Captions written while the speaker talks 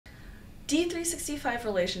D365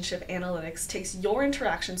 Relationship Analytics takes your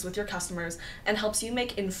interactions with your customers and helps you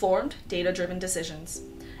make informed, data-driven decisions.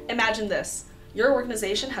 Imagine this. Your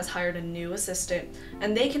organization has hired a new assistant,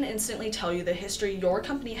 and they can instantly tell you the history your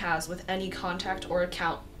company has with any contact or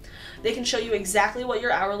account. They can show you exactly what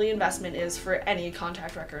your hourly investment is for any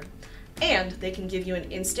contact record. And they can give you an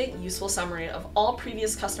instant, useful summary of all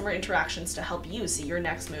previous customer interactions to help you see your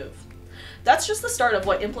next move. That's just the start of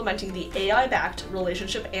what implementing the AI-backed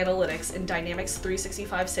relationship analytics in Dynamics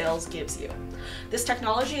 365 Sales gives you. This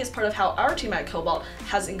technology is part of how our team at Cobalt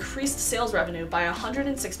has increased sales revenue by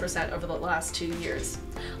 106% over the last 2 years.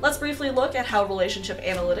 Let's briefly look at how relationship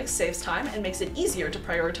analytics saves time and makes it easier to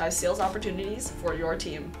prioritize sales opportunities for your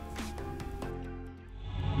team.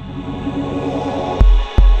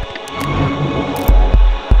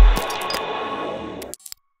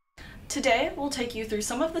 Today, we'll take you through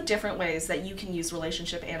some of the different ways that you can use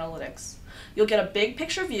relationship analytics. You'll get a big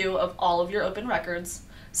picture view of all of your open records,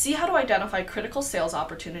 see how to identify critical sales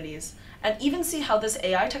opportunities, and even see how this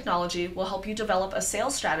AI technology will help you develop a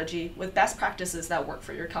sales strategy with best practices that work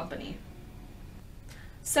for your company.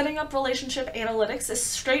 Setting up relationship analytics is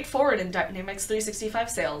straightforward in Dynamics 365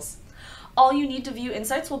 Sales. All you need to view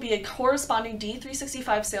insights will be a corresponding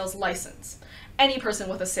D365 Sales license. Any person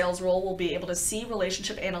with a sales role will be able to see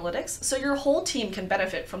relationship analytics, so your whole team can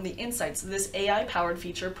benefit from the insights this AI-powered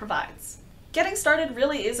feature provides. Getting started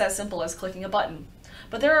really is as simple as clicking a button,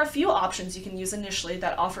 but there are a few options you can use initially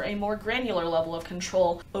that offer a more granular level of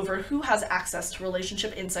control over who has access to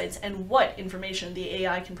relationship insights and what information the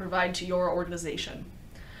AI can provide to your organization.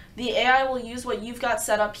 The AI will use what you've got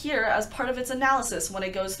set up here as part of its analysis when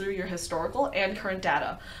it goes through your historical and current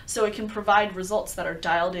data, so it can provide results that are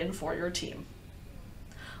dialed in for your team.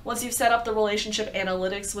 Once you've set up the relationship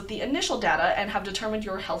analytics with the initial data and have determined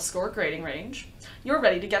your health score grading range, you're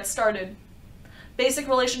ready to get started. Basic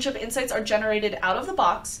relationship insights are generated out of the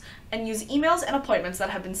box and use emails and appointments that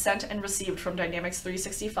have been sent and received from Dynamics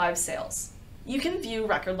 365 Sales. You can view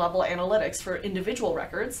record-level analytics for individual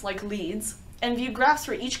records, like leads, and view graphs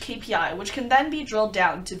for each KPI, which can then be drilled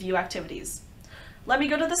down to view activities. Let me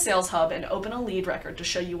go to the Sales Hub and open a lead record to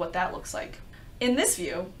show you what that looks like. In this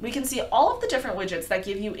view, we can see all of the different widgets that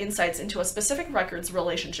give you insights into a specific record's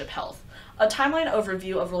relationship health, a timeline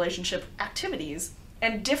overview of relationship activities,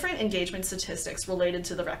 and different engagement statistics related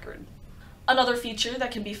to the record. Another feature that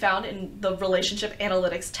can be found in the Relationship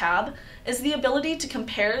Analytics tab is the ability to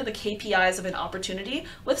compare the KPIs of an opportunity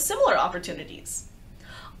with similar opportunities.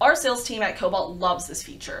 Our sales team at Cobalt loves this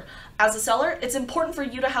feature. As a seller, it's important for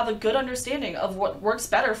you to have a good understanding of what works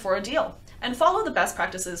better for a deal, and follow the best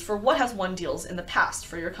practices for what has won deals in the past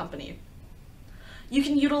for your company. You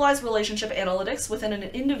can utilize relationship analytics within an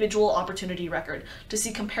individual opportunity record to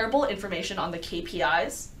see comparable information on the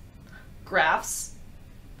KPIs, graphs,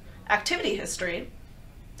 activity history,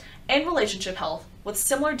 and relationship health with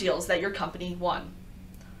similar deals that your company won.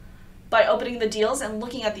 By opening the deals and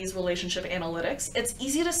looking at these relationship analytics, it's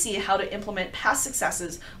easy to see how to implement past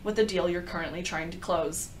successes with the deal you're currently trying to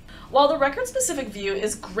close. While the record-specific view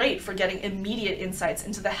is great for getting immediate insights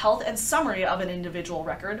into the health and summary of an individual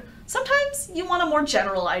record, sometimes you want a more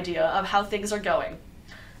general idea of how things are going.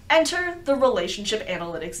 Enter the Relationship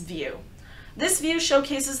Analytics view. This view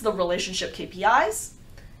showcases the relationship KPIs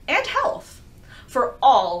and health for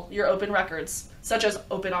all your open records, such as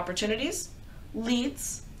open opportunities,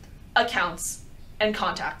 leads, accounts, and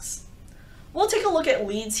contacts. We'll take a look at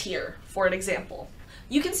leads here for an example.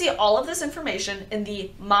 You can see all of this information in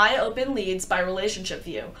the My Open Leads by Relationship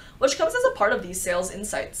view, which comes as a part of these sales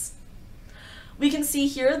insights. We can see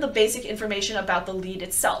here the basic information about the lead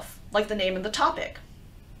itself, like the name and the topic.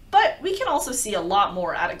 But we can also see a lot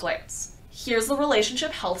more at a glance. Here's the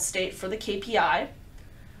relationship health state for the KPI,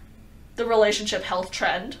 the relationship health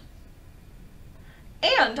trend,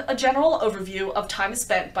 and a general overview of time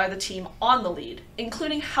spent by the team on the lead,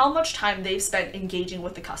 including how much time they've spent engaging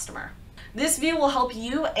with the customer. This view will help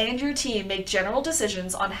you and your team make general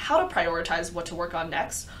decisions on how to prioritize what to work on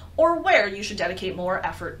next, or where you should dedicate more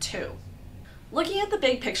effort to. Looking at the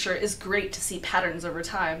big picture is great to see patterns over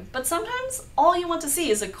time, but sometimes all you want to see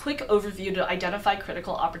is a quick overview to identify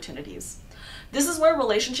critical opportunities. This is where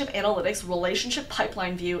Relationship Analytics Relationship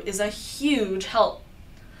Pipeline view is a huge help.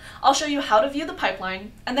 I'll show you how to view the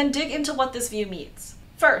pipeline and then dig into what this view means.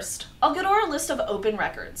 First, I'll go to our list of open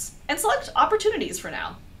records and select opportunities for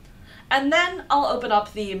now. And then I'll open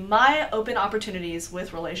up the My Open Opportunities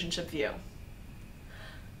with Relationship view.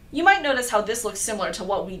 You might notice how this looks similar to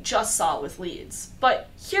what we just saw with leads, but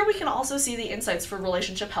here we can also see the insights for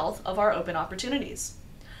relationship health of our open opportunities.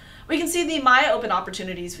 We can see the My Open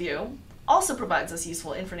Opportunities view also provides us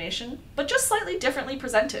useful information, but just slightly differently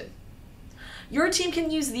presented. Your team can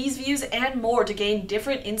use these views and more to gain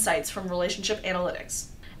different insights from relationship analytics.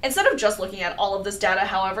 Instead of just looking at all of this data,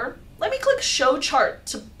 however, let me click Show Chart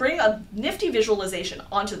to bring a nifty visualization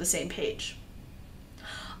onto the same page.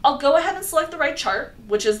 I'll go ahead and select the right chart,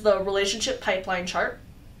 which is the relationship pipeline chart,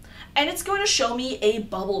 and it's going to show me a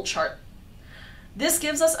bubble chart. This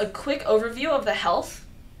gives us a quick overview of the health,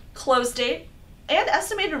 close date, and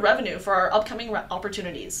estimated revenue for our upcoming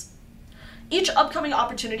opportunities. Each upcoming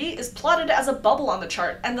opportunity is plotted as a bubble on the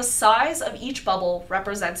chart, and the size of each bubble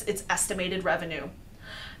represents its estimated revenue.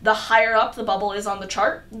 The higher up the bubble is on the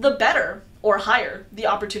chart, the better, or higher, the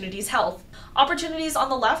opportunity's health. Opportunities on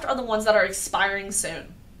the left are the ones that are expiring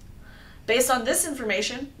soon. Based on this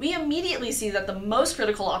information, we immediately see that the most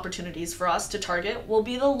critical opportunities for us to target will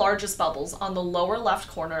be the largest bubbles on the lower left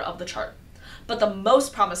corner of the chart, but the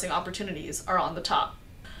most promising opportunities are on the top.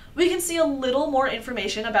 We can see a little more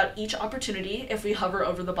information about each opportunity if we hover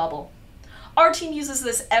over the bubble. Our team uses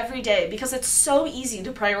this every day because it's so easy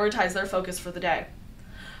to prioritize their focus for the day.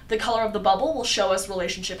 The color of the bubble will show us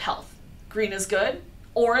relationship health. Green is good,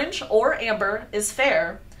 orange or amber is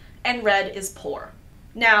fair, and red is poor.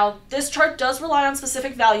 Now, this chart does rely on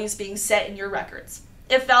specific values being set in your records.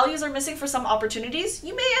 If values are missing for some opportunities,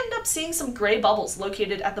 you may end up seeing some gray bubbles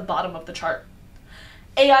located at the bottom of the chart.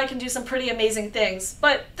 AI can do some pretty amazing things,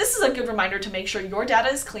 but this is a good reminder to make sure your data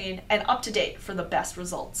is clean and up to date for the best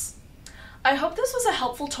results. I hope this was a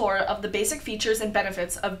helpful tour of the basic features and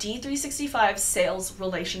benefits of D365 Sales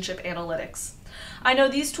Relationship Analytics. I know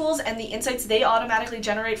these tools and the insights they automatically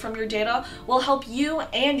generate from your data will help you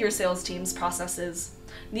and your sales team's processes.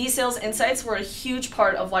 These sales insights were a huge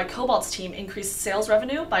part of why Cobalt's team increased sales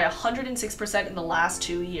revenue by 106% in the last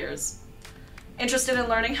 2 years. Interested in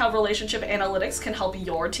learning how relationship analytics can help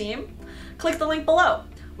your team? Click the link below.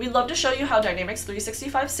 We'd love to show you how Dynamics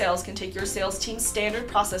 365 Sales can take your sales team's standard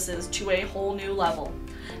processes to a whole new level.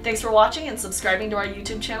 Thanks for watching and subscribing to our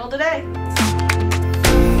YouTube channel today.